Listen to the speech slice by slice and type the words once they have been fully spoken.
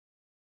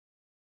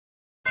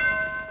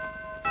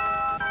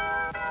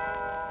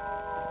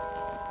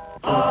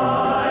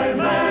I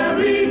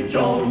married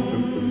Joan.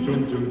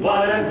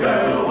 What a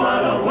girl,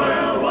 what a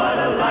world, what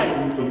a life.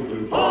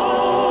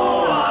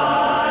 Oh,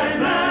 I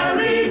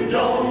married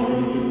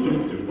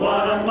Joan.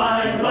 What a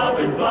mind, love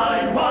is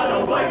blind, what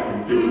a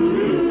wife.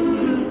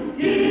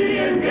 Giddy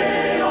and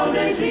gay, all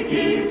day she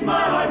keeps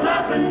my heart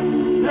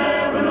laughing.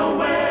 Never know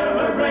where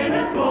her brain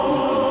has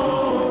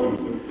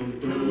flown.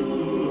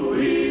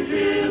 To each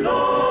his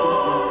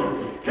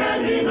own,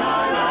 can't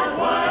deny that's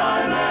why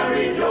I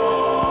married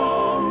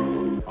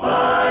Joan.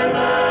 I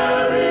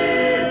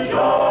married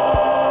Joan.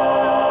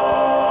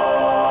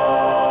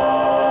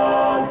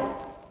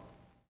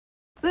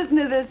 Listen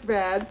to this,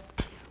 Brad.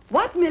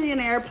 What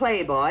millionaire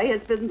playboy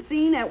has been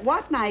seen at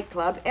what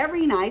nightclub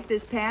every night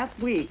this past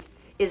week?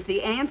 Is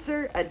the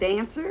answer a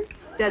dancer?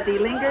 Does he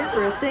linger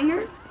for a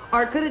singer?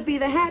 Or could it be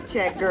the hat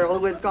check girl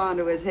who has gone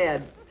to his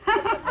head?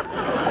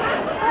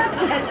 Hat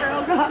check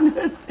girl gone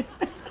to his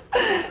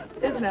head.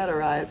 Isn't that a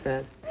riot,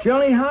 Brad?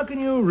 Johnny, how can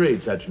you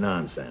read such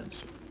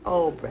nonsense?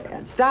 Oh,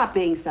 Brad, stop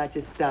being such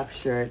a stuffed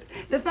shirt.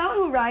 The fellow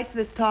who writes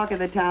this Talk of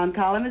the Town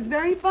column is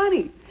very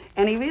funny.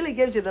 And he really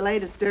gives you the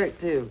latest dirt,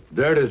 too.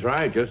 Dirt is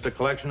right, just a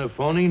collection of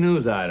phony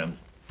news items.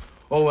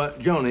 Oh,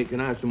 Joni, can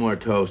I have some more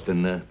toast?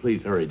 And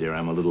please hurry, dear,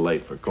 I'm a little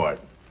late for court.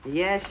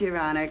 Yes, Your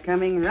Honor,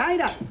 coming right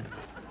up.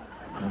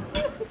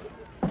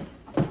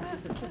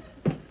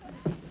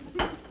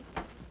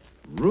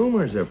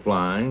 Rumors are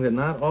flying that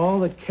not all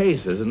the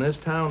cases in this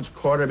town's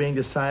court are being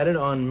decided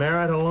on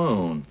merit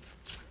alone.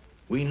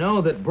 We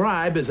know that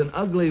bribe is an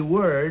ugly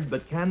word,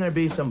 but can there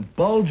be some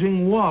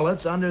bulging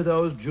wallets under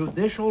those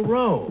judicial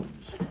robes?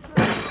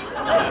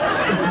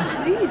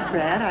 Please,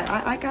 Brad,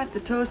 I got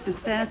the toast as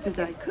fast as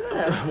I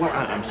could. Well,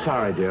 I'm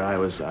sorry, dear. I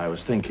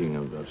was thinking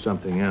of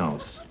something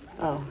else.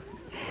 Oh.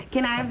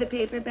 Can I have the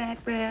paper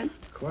back, Brad?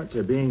 Courts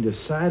are being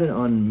decided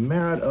on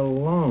merit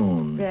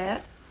alone.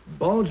 Brad?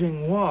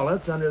 Bulging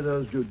wallets under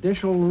those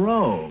judicial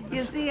robes.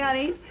 You see,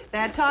 honey,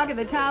 that Talk of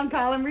the Town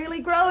column really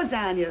grows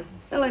on you.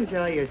 Well,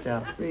 enjoy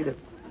yourself. Read it.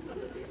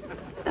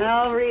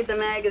 I'll read the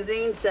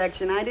magazine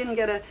section. I didn't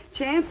get a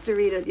chance to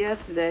read it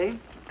yesterday.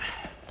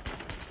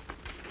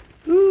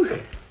 Ooh.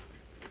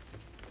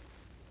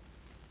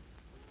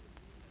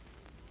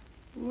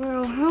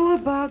 Well, how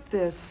about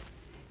this?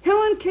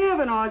 Helen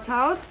Cavanaugh's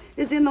house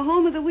is in the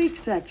Home of the Week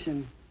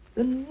section.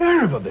 The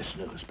nerve of this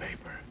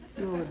newspaper.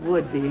 Oh, it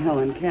would be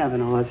Helen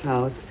Cavanaugh's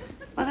house.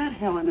 Well, that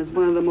Helen is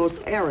one of the most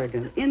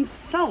arrogant,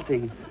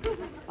 insulting.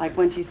 Like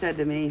when she said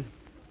to me,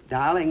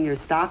 "Darling, your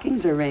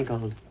stockings are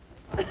wrinkled."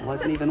 I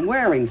wasn't even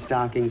wearing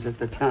stockings at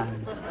the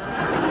time.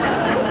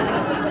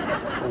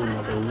 Home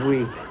of the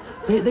Week.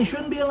 They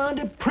shouldn't be allowed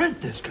to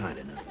print this kind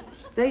of news.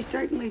 They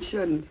certainly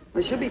shouldn't.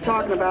 We should be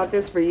talking about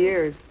this for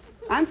years.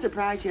 I'm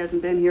surprised she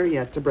hasn't been here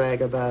yet to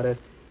brag about it.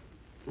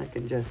 I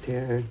can just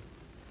hear her.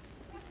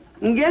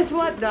 And guess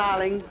what,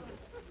 darling?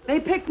 They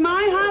picked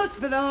my house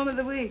for the Home of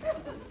the Week.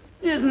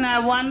 Isn't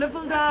that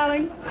wonderful,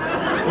 darling?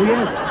 Oh,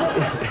 yes.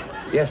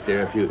 Yes,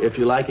 dear, if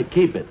you like it,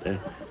 keep it.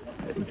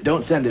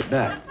 Don't send it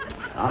back.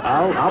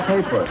 I'll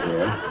pay for it,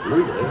 dear.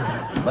 Legally.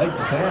 Like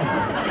to stand.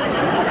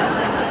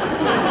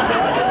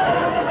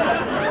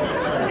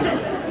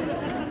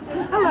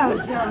 Hello,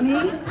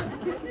 Johnny.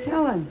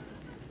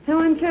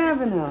 Helen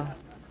Cavanaugh.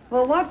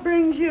 Well, what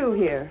brings you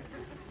here?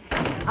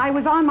 I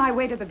was on my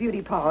way to the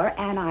beauty parlor,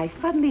 and I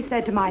suddenly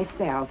said to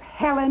myself,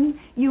 Helen,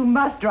 you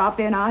must drop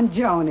in on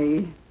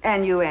Joni.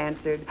 And you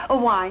answered, oh,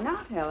 why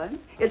not, Helen?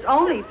 It's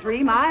only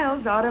 3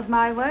 miles out of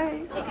my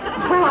way.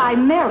 Well, I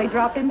merely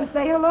dropped in to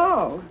say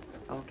hello.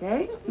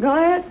 Okay, go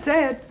ahead,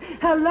 say it.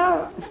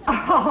 Hello.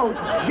 Oh,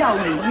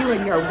 Joni, you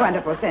and your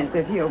wonderful sense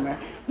of humor.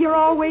 You're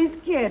always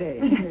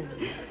kidding.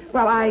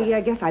 Well,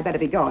 I guess I better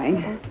be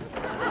going.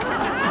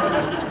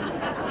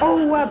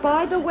 Oh,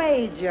 by the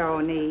way,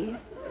 Joni.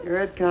 Here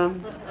it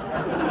comes.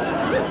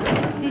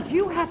 Did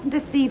you happen to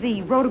see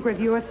the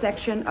rotogravure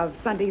section of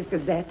Sunday's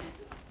Gazette?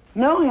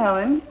 No,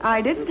 Helen,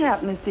 I didn't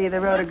happen to see the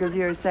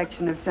rotogravure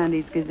section of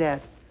Sunday's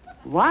Gazette.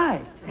 Why?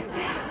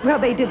 Well,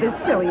 they did the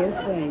silliest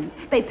thing.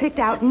 They picked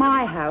out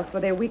my house for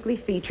their weekly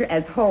feature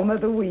as Home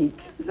of the Week.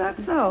 Is that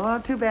so? Oh,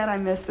 too bad I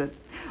missed it.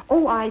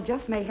 Oh, I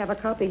just may have a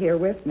copy here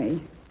with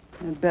me.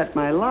 I bet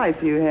my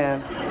life you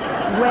have.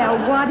 Well,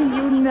 what do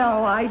you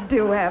know? I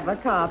do have a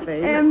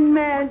copy.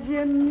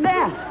 Imagine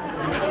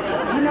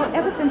that. You know,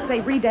 ever since they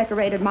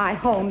redecorated my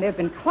home, they've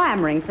been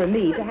clamoring for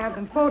me to have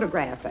them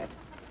photograph it.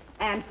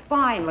 And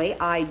finally,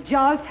 I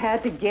just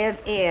had to give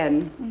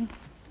in.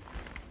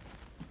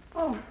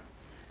 Oh,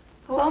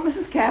 hello,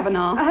 Mrs.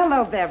 Cavanaugh.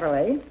 Hello,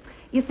 Beverly.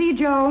 You see,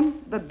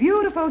 Joan, the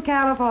beautiful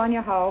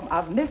California home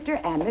of Mr.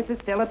 and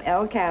Mrs. Philip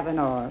L.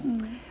 Cavanaugh.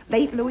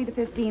 Late Louis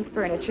XV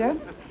furniture,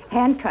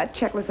 hand-cut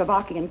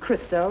Czechoslovakian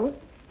crystal,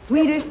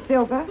 Swedish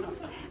silver.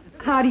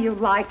 How do you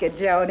like it,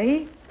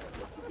 Joni?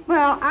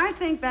 Well, I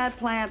think that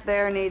plant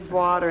there needs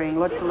watering.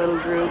 Looks a little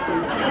droopy.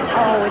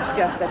 Oh, it's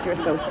just that you're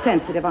so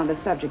sensitive on the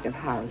subject of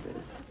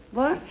houses.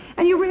 What?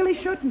 And you really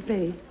shouldn't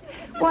be.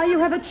 Why, you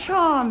have a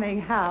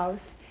charming house.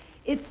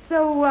 It's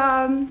so,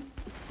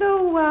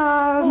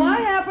 Well, I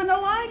happen to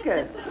like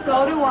it.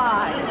 So do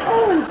I.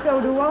 Oh, so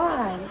do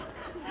I.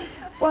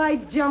 Why,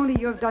 Joni,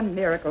 you have done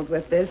miracles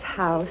with this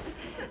house.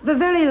 The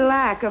very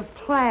lack of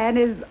plan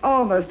is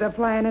almost a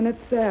plan in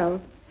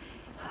itself.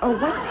 Oh,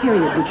 what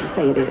period would you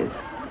say it is?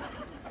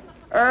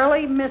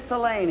 Early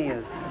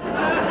miscellaneous.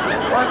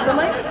 Was the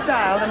latest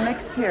style in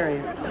mixed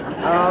periods.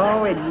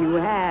 Oh, and you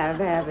have,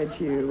 haven't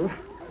you?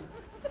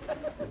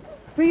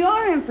 For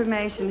your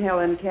information,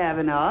 Helen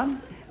Kavanaugh,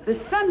 the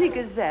Sunday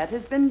Gazette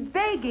has been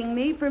begging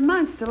me for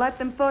months to let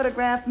them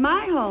photograph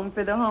my home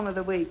for the Home of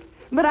the Week.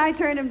 But I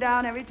turned them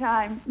down every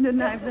time,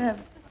 didn't I,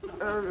 Bev?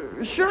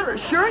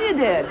 Sure you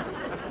did.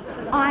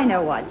 I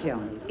know what,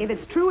 Joni. If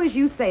it's true as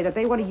you say that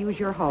they want to use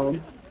your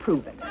home,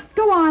 prove it.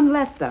 Go on,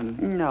 let them.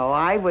 No,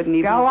 I wouldn't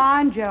even... Go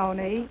on,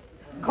 Joni.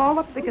 Call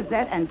up the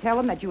Gazette and tell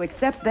them that you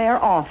accept their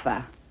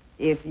offer.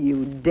 If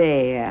you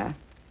dare.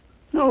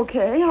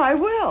 Okay, I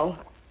will.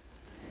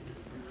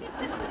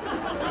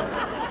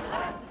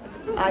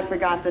 I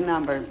forgot the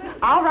number.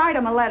 I'll write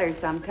them a letter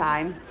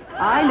sometime.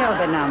 I know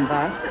the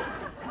number.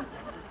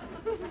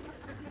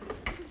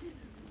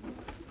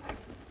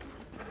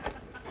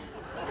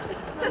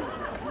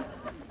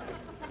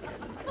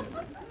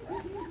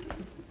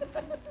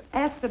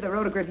 Ask for the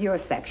rotogravure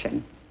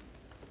section.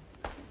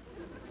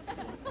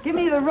 Give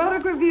me the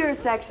rotogravure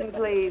section,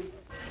 please.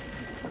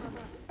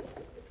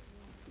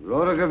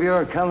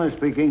 Rotogravure, Kellner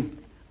speaking.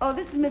 Oh,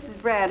 this is Mrs.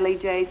 Bradley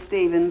J.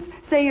 Stevens.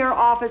 Say your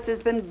office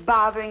has been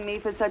bothering me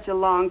for such a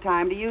long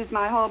time to use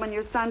my home in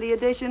your Sunday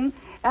edition,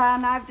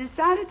 and I've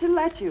decided to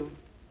let you.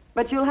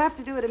 But you'll have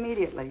to do it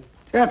immediately.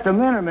 Just a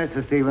minute,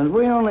 Mrs. Stevens.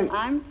 We only...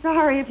 I'm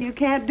sorry. If you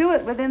can't do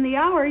it within the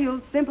hour,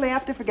 you'll simply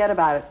have to forget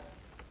about it.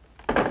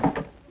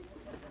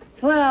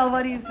 Well,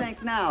 what do you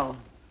think now?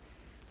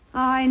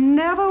 I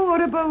never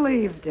would have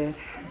believed it.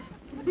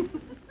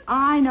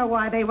 I know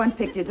why they want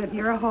pictures of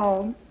your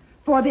home.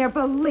 For their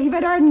believe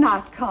it or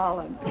not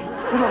column.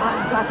 Well,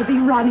 I've got to be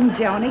running,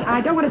 Joni. I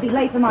don't want to be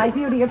late for my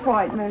beauty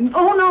appointment.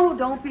 Oh, no,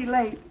 don't be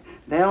late.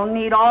 They'll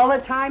need all the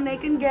time they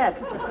can get.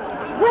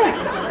 Quick!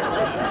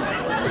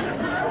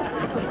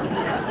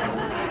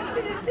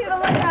 Did you see the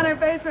look on her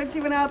face when she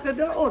went out the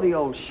door? Oh, the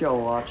old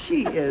show-off.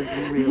 She is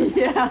really...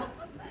 Yeah.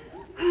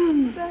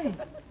 Say,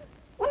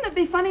 wouldn't it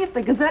be funny if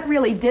the Gazette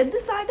really did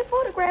decide to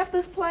photograph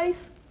this place?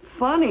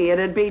 Funny,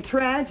 it'd be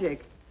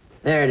tragic.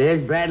 There it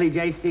is, Bradley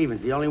J.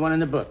 Stevens, the only one in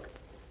the book.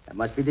 That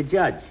must be the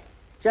judge.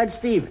 Judge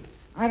Stevens.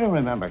 I don't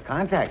remember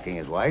contacting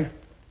his wife,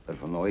 but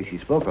from the way she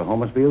spoke, her home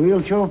must be a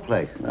real show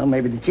place. Well,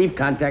 maybe the chief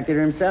contacted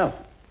her himself.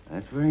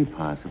 That's very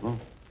possible.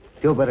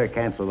 Still better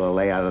cancel the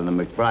layout of the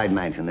McBride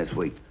mansion this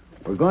week.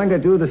 We're going to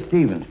do the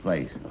Stevens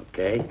place.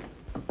 Okay.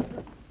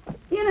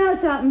 You know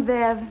something,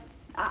 Bev?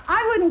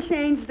 I wouldn't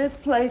change this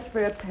place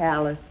for a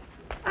palace.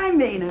 I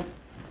mean it.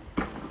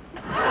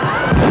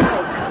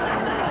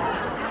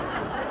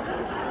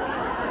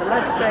 But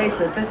let's face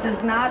it, this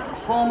is not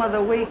Home of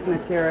the Week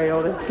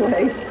material, this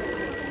place.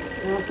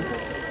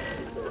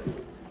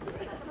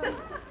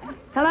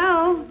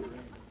 Hello?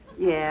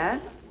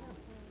 Yes?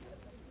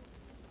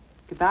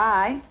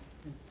 Goodbye.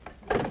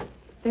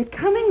 They're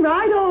coming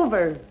right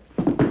over.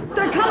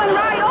 They're coming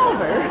right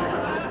over.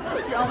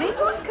 Joni,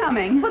 who's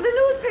coming? Well, the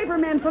newspaper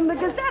men from the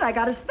Gazette. I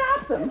gotta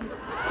stop them.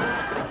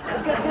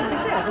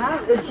 Gazette,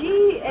 huh?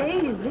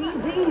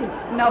 G-A-Z-Z.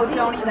 No,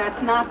 Joni,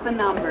 that's not the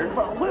number.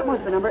 Well, what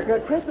was the number?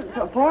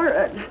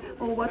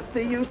 What's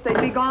the use? They'd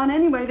be gone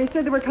anyway. They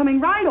said they were coming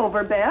right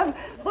over, Bev.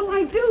 What'll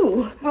I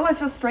do? Well, let's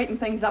just straighten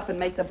things up and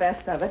make the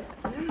best of it.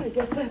 I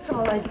guess that's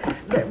all I...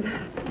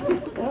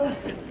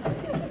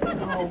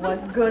 Oh,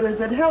 what good is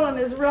it? Helen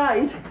is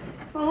right.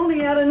 If I only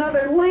had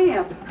another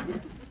lamp.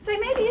 Say,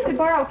 maybe you could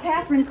borrow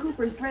Catherine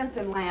Cooper's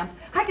Dresden lamp.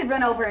 I could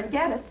run over and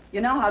get it. You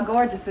know how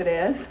gorgeous it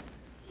is.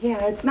 Yeah,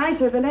 it's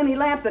nicer than any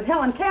lamp that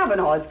Helen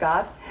Kavanaugh's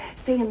got.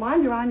 Say, and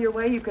while you're on your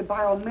way, you could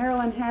borrow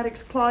Marilyn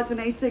Haddock's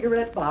Cloisonne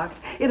cigarette box.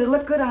 It'd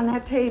look good on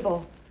that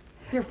table.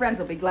 Your friends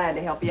will be glad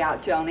to help you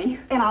out, Joni.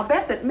 And I'll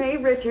bet that Mae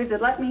Richards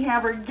would let me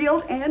have her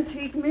gilt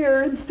antique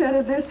mirror instead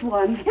of this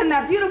one. And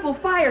that beautiful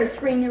fire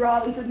screen you're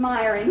always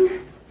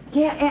admiring.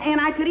 Yeah, and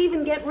I could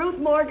even get Ruth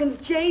Morgan's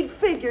jade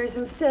figures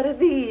instead of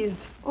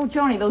these. Oh,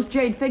 Joni, those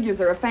jade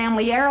figures are a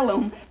family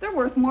heirloom. They're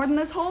worth more than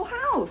this whole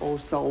house. Oh,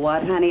 so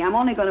what, honey? I'm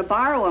only going to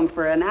borrow them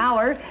for an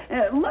hour.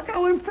 Look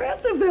how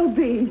impressive they'll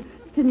be.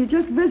 Can you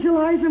just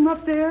visualize them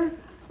up there?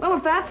 Well,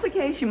 if that's the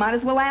case, you might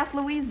as well ask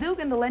Louise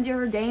Dugan to lend you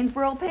her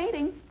Gainsborough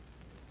painting.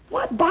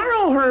 What,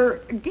 borrow her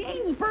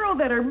Gainsborough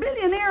that her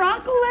millionaire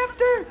uncle left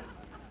her?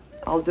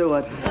 I'll do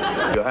it.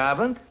 You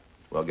haven't?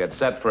 We'll get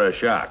set for a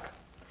shock.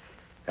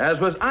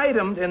 As was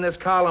itemed in this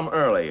column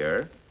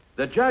earlier,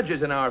 the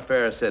judges in our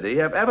fair city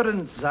have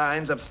evident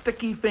signs of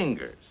sticky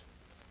fingers.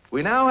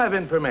 We now have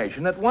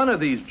information that one of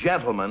these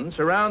gentlemen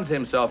surrounds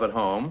himself at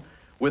home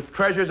with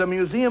treasures of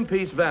museum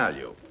piece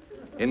value,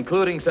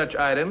 including such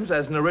items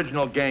as an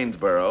original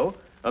Gainsborough,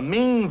 a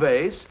Ming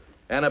vase,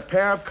 and a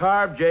pair of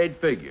carved jade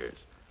figures.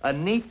 A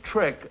neat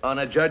trick on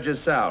a judge's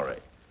salary.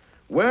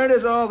 Where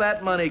does all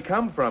that money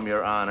come from,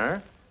 Your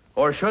Honor?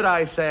 Or should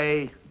I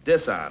say,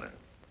 dishonor?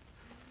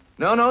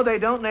 No, they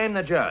don't name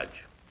the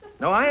judge.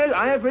 No,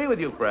 I agree with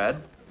you,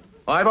 Fred.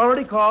 I've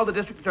already called the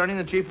district attorney and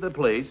the chief of the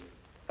police,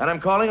 and I'm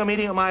calling a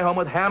meeting at my home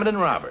with Hammond and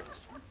Roberts.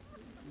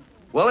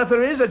 Well, if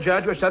there is a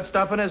judge with such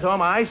stuff in his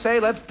home, I say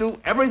let's do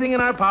everything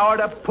in our power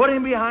to put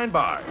him behind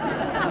bars.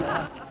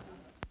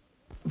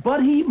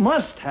 But he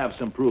must have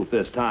some proof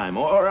this time,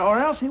 or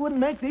else he wouldn't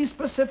make these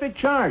specific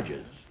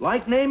charges,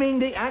 like naming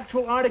the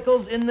actual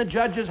articles in the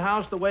judge's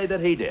house the way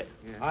that he did.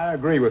 Yeah. I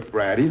agree with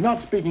Brad. He's not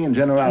speaking in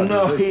generalities.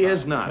 No, he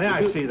is not. May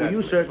I see that?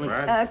 You certainly...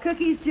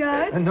 Cookies,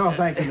 Judge? No,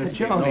 thank you, Miss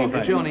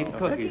Joni,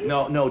 cookies.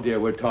 No, dear,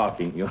 we're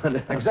talking.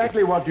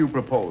 Exactly what you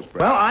propose,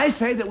 Brad. Well, I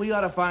say that we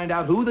ought to find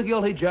out who the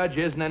guilty judge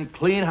is and then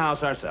clean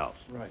house ourselves.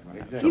 Right,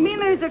 exactly. You mean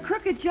there's a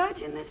crooked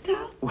judge in this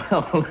town?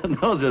 Well,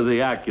 those are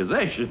the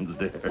accusations,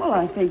 dear. Well,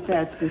 I think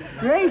that's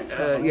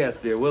disgraceful. Yes,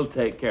 dear, we'll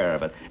take care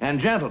of it. And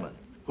gentlemen,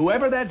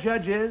 whoever that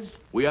judge is,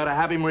 we ought to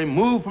have him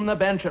removed from the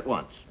bench at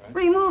once.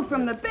 Removed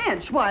from the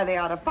bench? Why, they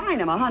ought to fine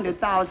him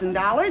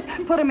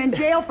 $100,000, put him in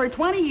jail for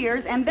 20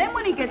 years, and then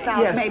when he gets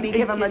out, maybe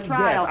give him a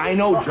trial. Yes, I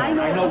know, Joan.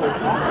 I know we're...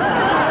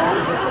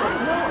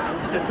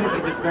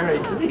 It's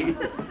very sweet.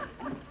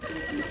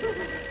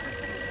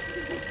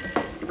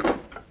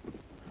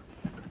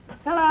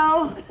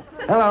 Hello?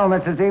 Hello,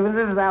 Mr. Stevens.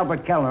 This is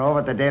Albert Kellner over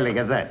at the Daily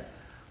Gazette.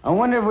 I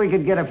wonder if we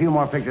could get a few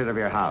more pictures of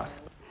your house.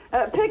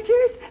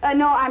 Pictures?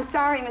 No, I'm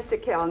sorry,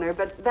 Mr. Kellner,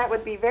 but that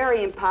would be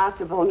very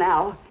impossible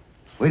now.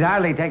 We'd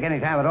hardly take any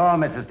time at all,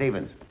 Mr.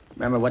 Stevens.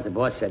 Remember what the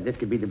boss said. This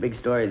could be the big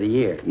story of the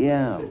year.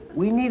 Yeah.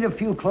 We need a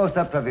few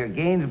close-ups of your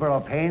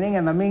Gainsborough painting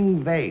and the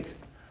Ming vase.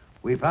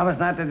 We promise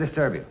not to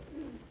disturb you.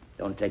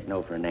 Don't take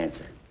no for an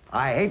answer.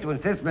 I hate to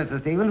insist, Mr.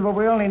 Stevens, but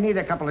we only need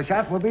a couple of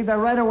shots. We'll be there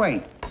right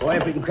away. Boy,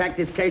 if we can crack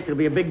this case, there'll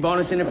be a big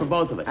bonus in it for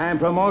both of us. And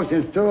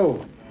promotions,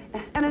 too.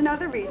 And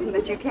another reason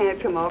that you can't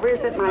come over is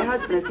that my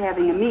husband is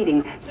having a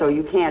meeting, so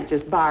you can't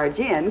just barge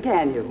in,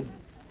 can you?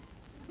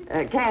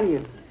 Can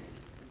you?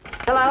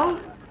 Hello?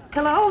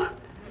 Hello?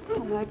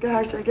 Oh, my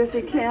gosh, I guess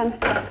he can.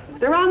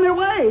 They're on their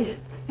way.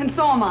 And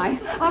so am I.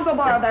 I'll go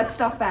borrow that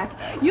stuff back.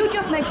 You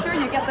just make sure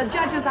you get the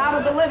judges out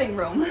of the living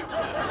room.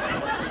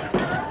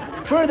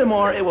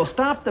 Furthermore, it will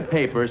stop the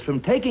papers from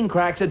taking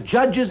cracks at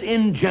judges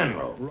in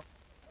general.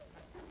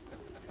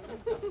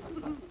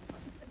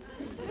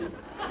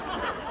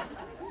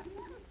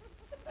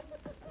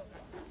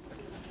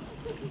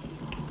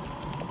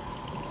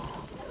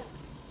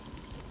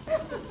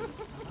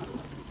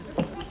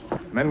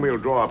 And then we'll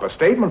draw up a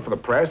statement for the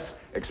press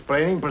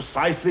explaining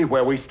precisely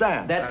where we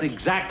stand. That's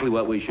exactly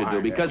what we should do,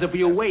 because if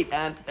you wait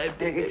and...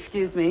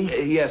 Excuse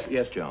me? Yes,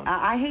 Joan.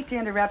 I hate to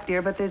interrupt,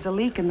 dear, but there's a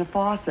leak in the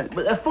faucet.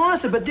 A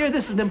faucet? But, dear,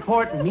 this is an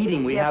important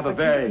meeting. We have a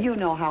very... You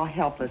know how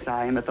helpless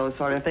I am at those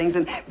sort of things,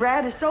 and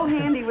Brad is so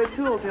handy with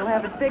tools, he'll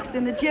have it fixed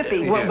in a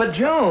jiffy. Well, but,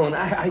 Joan,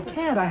 I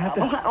can't. I have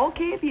to... Oh,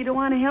 okay, if you don't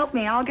want to help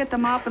me, I'll get the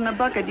mop and the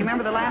bucket. You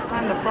remember the last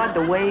time the flood,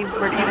 the waves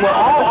were coming? Well,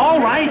 all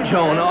right,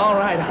 Joan, all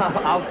right.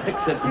 I'll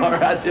fix it for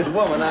her. Just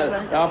woman,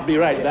 I'll be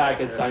right back.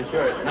 I'm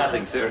sure it's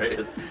nothing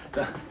serious.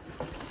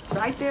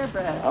 Right there,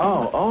 Brad.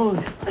 Oh.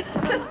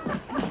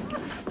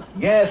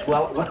 Yes,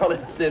 well,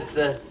 it's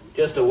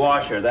just a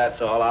washer, that's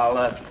all.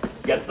 I'll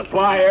get the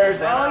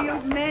pliers. Oh,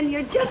 you men,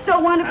 you're just so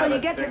wonderful. You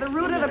get to the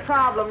root of the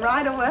problem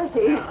right away.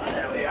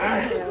 There we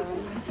are.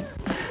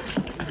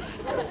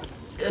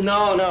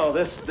 No,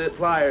 the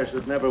pliers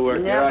would never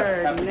work. Never,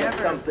 I have to never.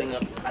 get something,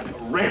 like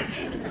a wrench.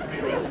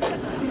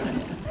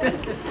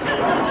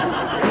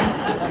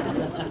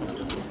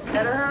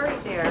 Better hurry,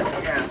 dear.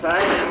 Yes, I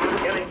am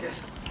getting just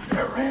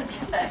a wrench.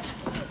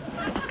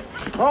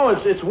 Oh,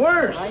 it's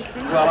worse.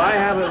 Well, I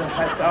have it.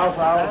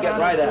 I'll get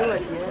right at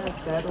it. Yes,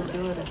 that'll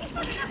do it.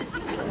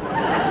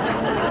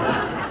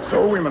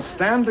 So we must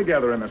stand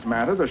together in this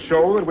matter to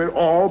show that we're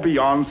all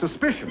beyond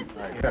suspicion.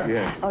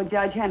 Yeah. Oh,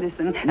 Judge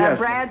Henderson, Yes.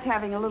 Brad's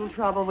having a little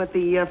trouble with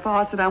the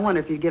faucet. I wonder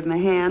if you'd give him a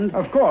hand.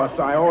 Of course,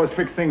 I always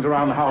fix things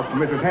around the house for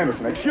Mrs.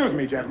 Henderson. Excuse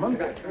me,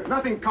 gentlemen.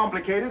 Nothing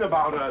complicated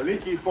about a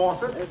leaky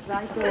faucet. It's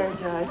right there,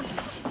 Judge.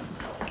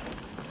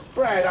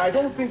 Brad, I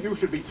don't think you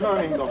should be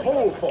turning the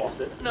whole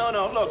faucet. No,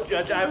 look,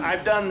 Judge,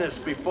 I've done this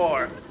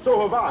before.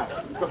 So have I.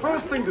 The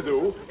first thing to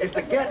do is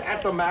to get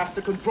at the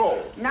master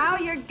control. Now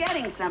you're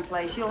getting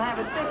someplace. You'll have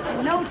it fixed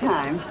in no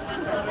time.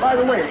 By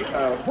the way,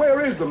 where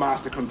is the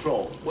master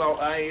control? Well,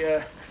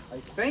 I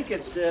think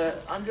it's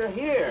under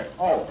here.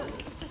 Oh.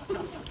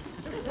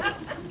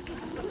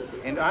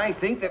 And I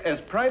think that as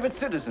private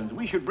citizens,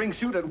 we should bring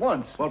suit at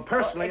once. Well,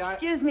 personally,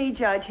 Excuse me,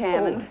 Judge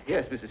Hammond.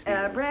 Yes, Mrs.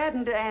 Stevens. Brad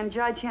and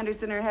Judge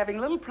Henderson are having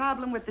a little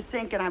problem with the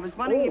sink, and I was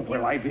wondering if you...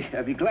 Well, I'd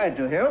be glad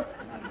to help.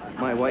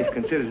 My wife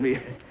considers me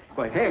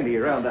quite handy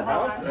around the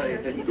house. I'm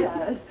sure she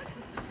does.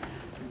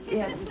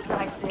 Yes, it's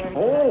right there.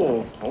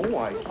 Oh,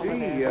 I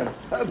see.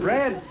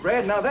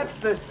 Brad, now that's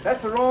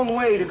the wrong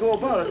way to go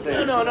about it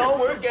there. No,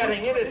 we're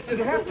getting it. It's just...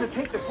 You have to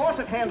take the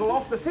faucet handle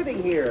off the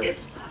fitting here.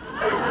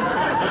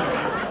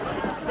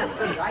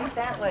 Right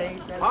that way.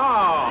 a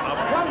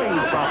plumbing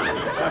problem.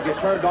 Have you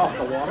turned off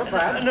the water,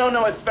 Brad?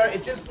 No,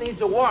 it just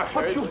needs a washer.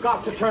 But you've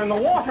got to turn the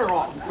water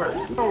off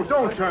first. No,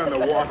 don't turn the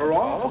water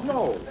off.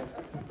 No.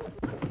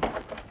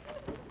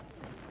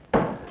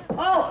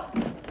 Oh!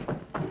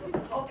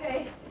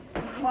 Okay.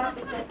 Watch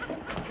it.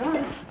 Come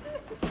on.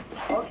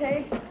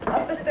 Okay,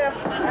 up the steps.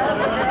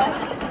 That's a girl.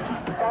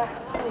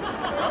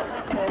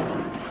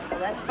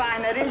 That's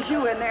fine. That is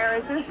you in there,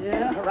 isn't it?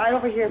 Yeah. Right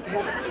over here,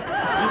 Pep.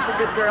 That's a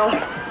good girl.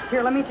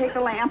 Here, let me take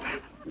the lamp.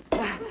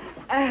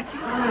 That's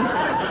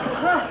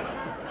fine.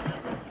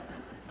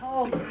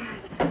 Oh, be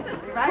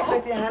right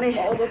with you, honey.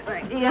 All the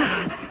thing.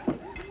 Yeah.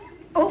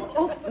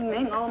 Oh,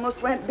 Ming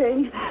almost went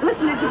bing.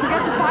 Listen, did you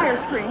forget the fire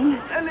screen?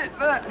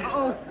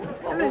 Oh,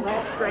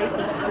 that's great,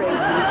 that's great.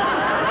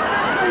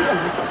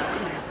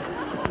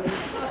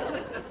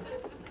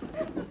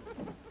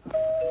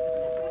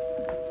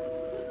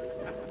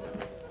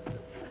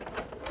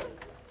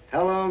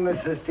 Hello,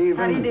 Mrs. Stevens.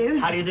 How do you do?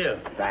 How do you do?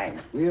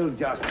 Thanks. We'll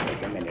just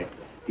take a minute.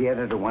 The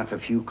editor wants a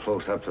few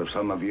close-ups of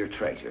some of your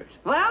treasures.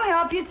 Well,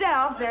 help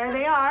yourself. There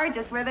they are,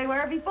 just where they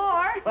were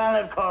before. Well,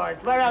 of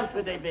course. Where else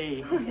would they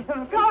be?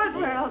 Of course,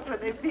 where else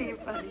would they be,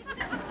 buddy?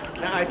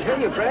 Now, I tell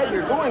you, Brad,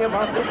 you're going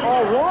about this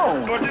all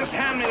wrong. Well, just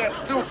hand me that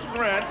still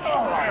spread.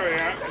 Oh, there we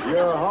are.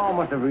 Your haul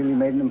must have really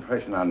made an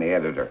impression on the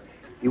editor.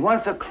 He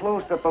wants a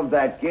close-up of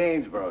that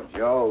Gainsborough,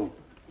 Joe.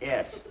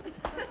 Yes.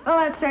 Well,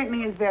 that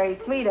certainly is very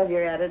sweet of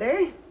your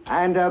editor.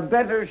 And a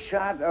better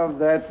shot of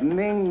that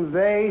Ming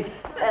vase.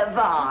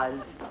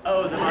 Vase.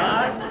 Oh, the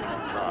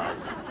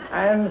vase?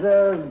 And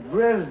the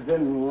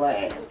Dresden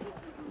lamp.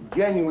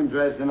 Genuine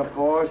Dresden, of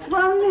course.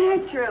 Well,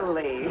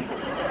 naturally.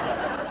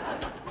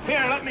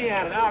 Here, let me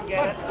at it. I'll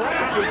get it.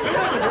 You've been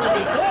over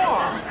here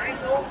before.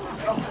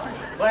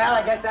 Well,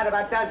 I guess that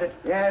about does it.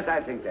 Yes,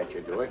 I think that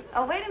should do it.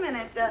 Oh, wait a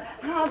minute.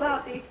 How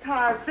about these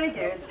carved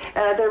figures?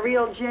 The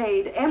real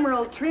jade,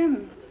 emerald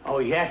trim. Oh,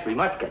 yes, we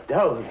must get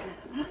those.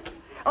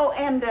 Oh,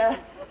 and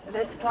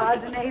this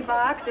cloisonne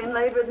box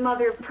inlaid with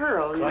mother of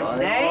pearl. What's By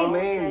name? all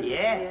means.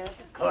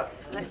 Yes, of course.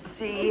 Let's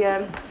see.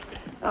 Oh,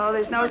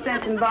 there's no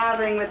sense in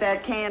bothering with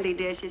that candy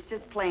dish. It's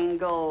just plain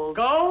gold.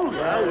 Gold?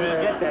 Well,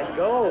 we'll get that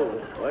gold.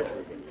 Of course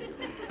we can do.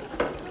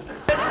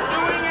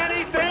 Doing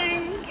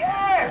anything?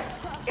 Yes!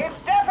 It's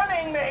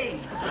deafening me!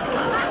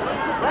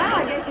 Well,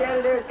 I guess your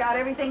editor's got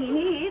everything he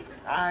needs.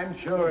 I'm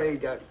sure he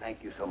does.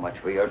 Thank you so much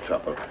for your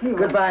trouble.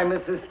 Goodbye,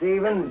 Mrs.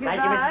 Stevens.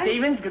 Thank you, Mrs.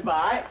 Stevens.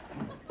 Goodbye.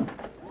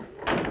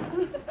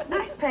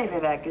 Nice paper,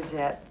 that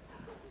Gazette.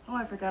 Oh,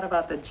 I forgot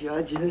about the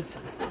judges.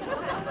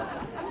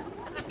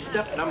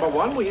 Step number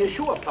 1, we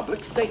issue a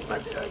public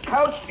statement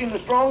Couched in the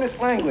strongest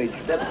language.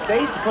 that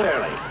states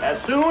clearly,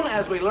 as soon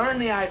as we learn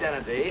the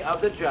identity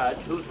of the judge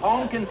whose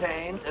home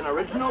contains an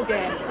original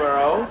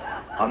Gainsborough,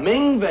 a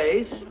Ming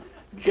vase,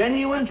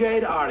 genuine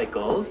jade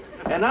articles,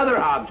 and other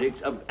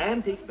objects of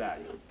antique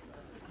value.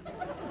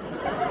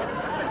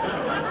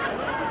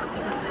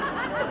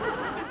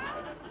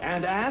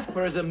 And ask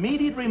for his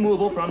immediate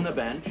removal from the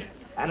bench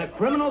and a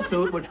criminal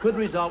suit which could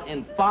result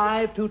in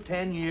 5 to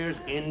 10 years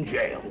in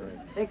jail.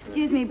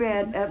 Excuse me,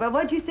 Brad, but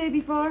what'd you say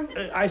before?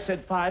 I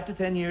said 5 to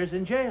 10 years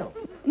in jail.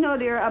 No,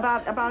 dear,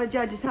 about a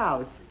judge's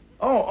house.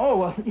 Oh,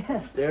 well,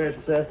 yes, dear,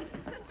 it's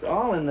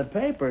all in the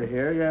paper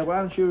here. Yeah, why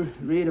don't you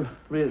read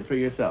it for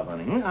yourself,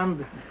 honey?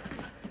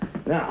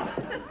 Now.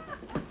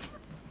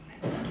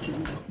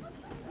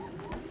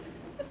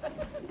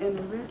 An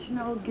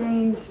original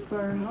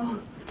Gainsborough.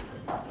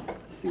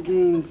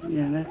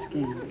 Yeah, that's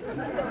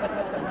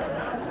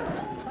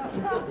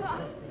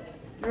Gainsborough.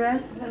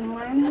 Dresden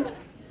lamp.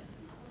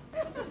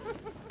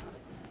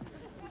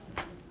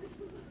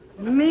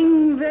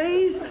 Ming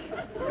vase.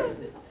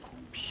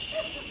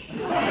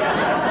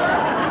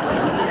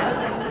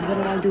 What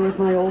did I do with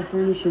my old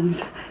furnishings?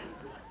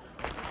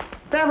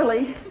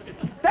 Beverly!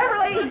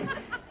 Beverly!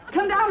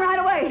 Come down right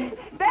away!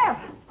 Bev!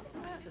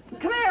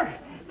 Come here!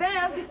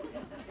 Bev!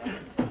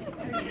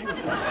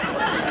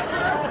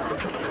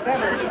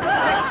 Beverly, you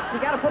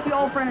gotta put the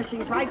old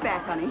furnishings right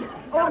back, honey.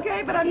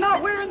 Okay, but I'm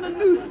not wearing the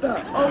new stuff.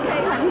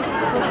 Okay, honey.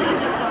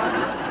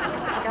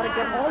 I gotta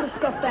get all the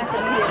stuff back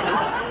in here.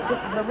 Honey. This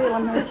is a real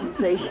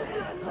emergency.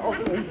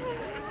 Okay.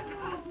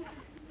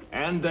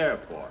 And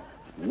therefore,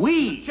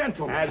 we,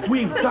 gentlemen, as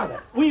we've done it,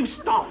 we've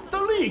stopped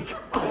the leak.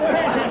 Well,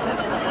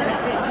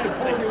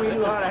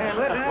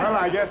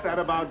 I guess that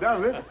about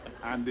does it.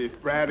 And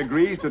if Brad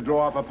agrees to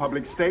draw up a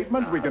public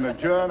statement, we can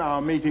adjourn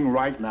our meeting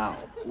right now.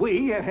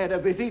 We have had a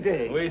busy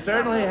day. We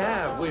certainly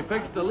have. We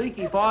fixed the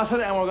leaky faucet,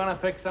 and we're going to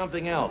fix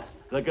something else.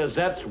 The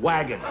Gazette's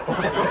wagon.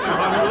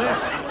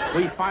 Unless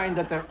we find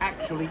that there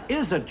actually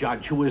is a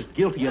judge who is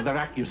guilty of their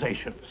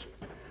accusations.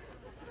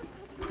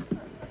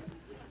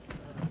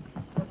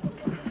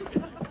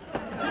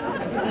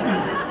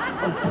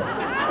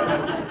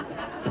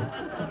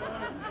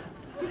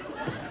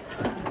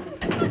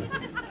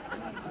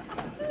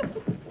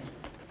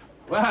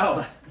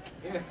 Well,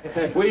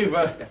 if we've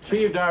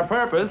achieved our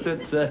purpose,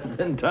 it's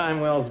been time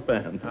well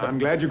spent. I'm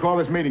glad you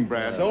called this meeting,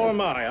 Brad. So am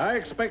I. I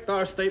expect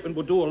our statement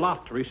will do a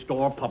lot to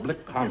restore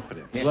public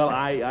confidence. Well,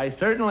 I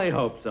certainly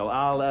hope so.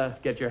 I'll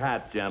get your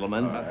hats,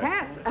 gentlemen.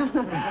 Hats?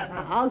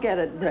 I'll get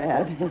it,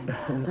 Brad.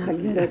 I'll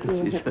get it.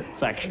 She's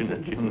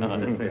affectionate, you know.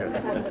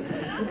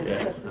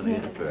 Yes, honey,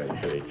 that's right.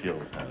 Very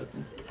chill.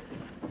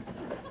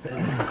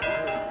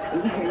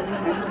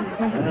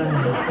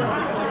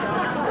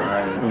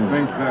 I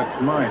think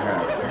that's my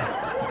hat.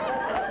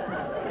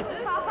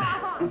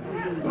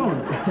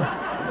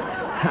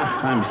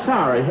 I'm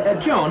sorry.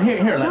 Joan,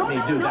 here, let me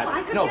do no, that.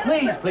 I could No, get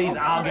please, them. please,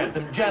 I'll get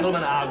them.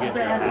 Gentlemen, I'll get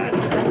your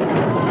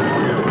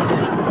hat.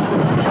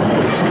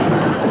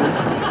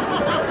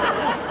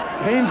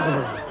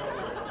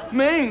 Gainsborough,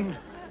 Maine,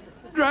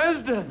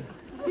 Dresden.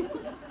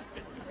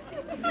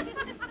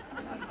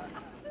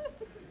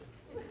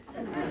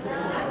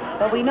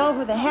 Well, we know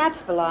who the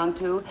hats belong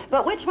to,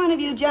 but which one of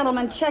you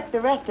gentlemen checked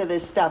the rest of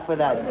this stuff with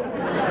us?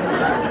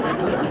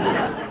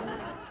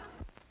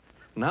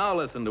 Now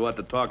listen to what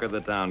the talk of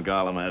the town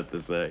column has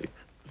to say.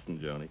 Listen,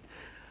 Joni.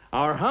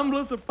 Our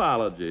humblest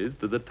apologies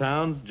to the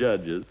town's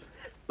judges.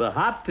 The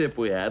hot tip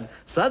we had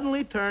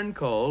suddenly turned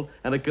cold,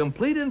 and a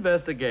complete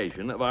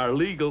investigation of our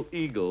legal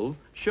eagles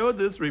showed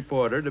this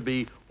reporter to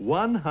be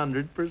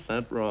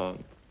 100%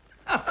 wrong.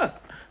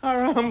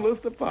 Our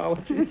humblest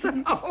apologies. You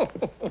know,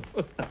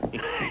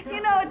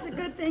 it's a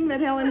good thing that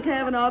Helen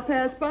Cavanaugh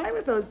passed by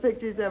with those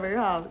pictures of her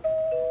house.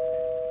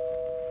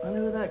 I wonder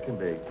who that can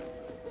be.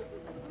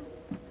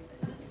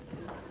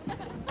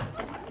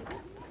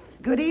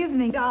 Good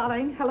evening,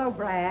 darling. Hello,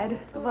 Brad.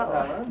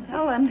 Well,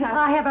 Helen,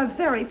 I have a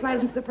very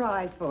pleasant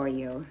surprise for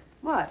you.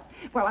 what?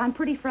 Well, I'm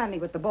pretty friendly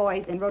with the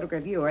boys in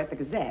Rotogravure at the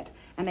Gazette,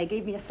 and they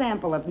gave me a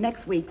sample of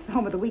next week's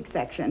Home of the Week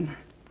section.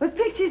 With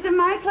pictures of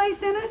my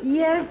place in it?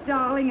 Yes,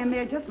 darling, and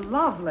they're just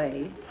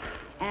lovely.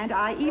 And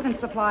I even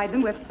supplied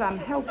them with some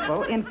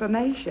helpful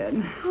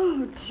information.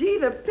 Oh, gee,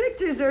 the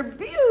pictures are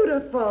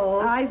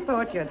beautiful. I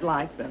thought you'd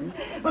like them.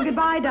 Well,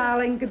 goodbye,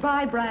 darling.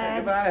 Goodbye,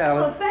 Brad. Goodbye,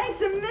 Ellen. Well,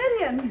 thanks a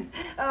million.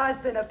 Oh,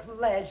 it's been a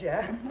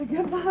pleasure.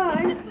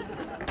 Goodbye.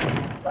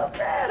 Well,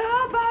 Brad,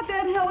 how about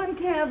that Helen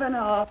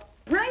Cavanaugh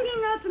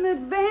bringing us an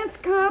advance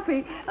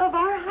copy of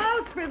our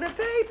house for the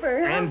paper?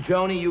 And,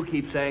 Joni, you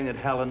keep saying that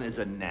Helen is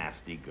a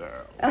nasty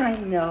girl. I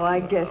know.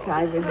 I guess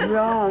I was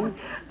wrong.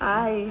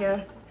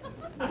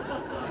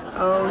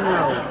 Oh,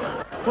 no.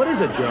 What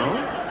is it, Joan?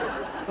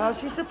 Well,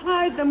 she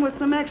supplied them with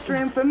some extra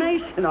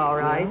information, all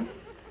right.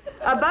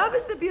 Above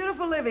is the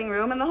beautiful living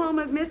room in the home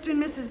of Mr.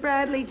 and Mrs.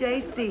 Bradley J.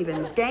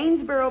 Stevens.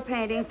 Gainsborough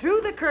painting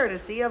through the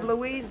courtesy of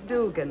Louise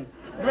Dugan.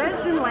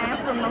 Dresden lamp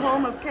from the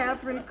home of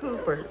Catherine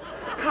Cooper.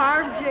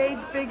 Carved jade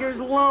figures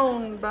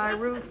loaned by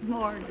Ruth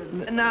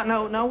Morgan.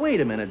 Now, wait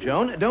a minute,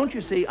 Joan. Don't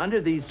you see, under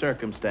these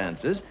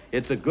circumstances,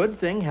 it's a good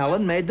thing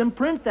Helen made them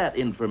print that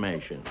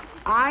information.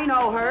 I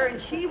know her,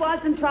 and she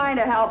wasn't trying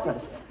to help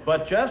us.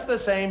 But just the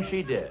same,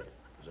 she did.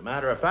 As a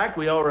matter of fact,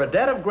 we owe her a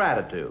debt of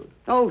gratitude.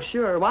 Oh,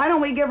 sure. Why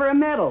don't we give her a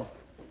medal?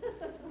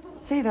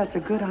 Say, that's a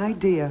good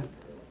idea.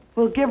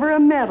 We'll give her a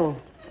medal.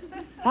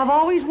 I've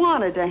always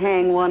wanted to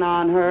hang one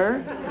on her.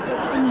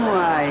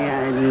 Why,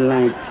 I'd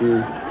like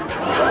to.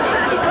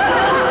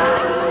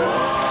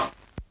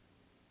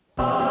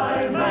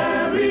 I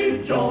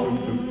married Joan.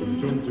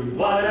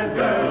 What a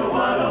girl,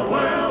 what a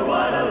world,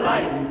 what a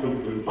life.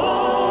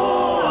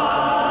 Oh,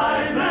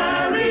 I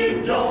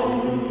married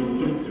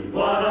Joan.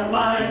 What a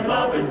mind,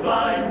 love is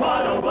blind,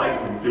 what a wife.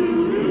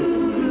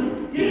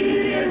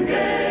 Giddy and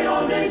gay,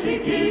 all day she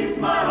keeps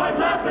my heart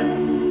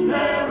laughing.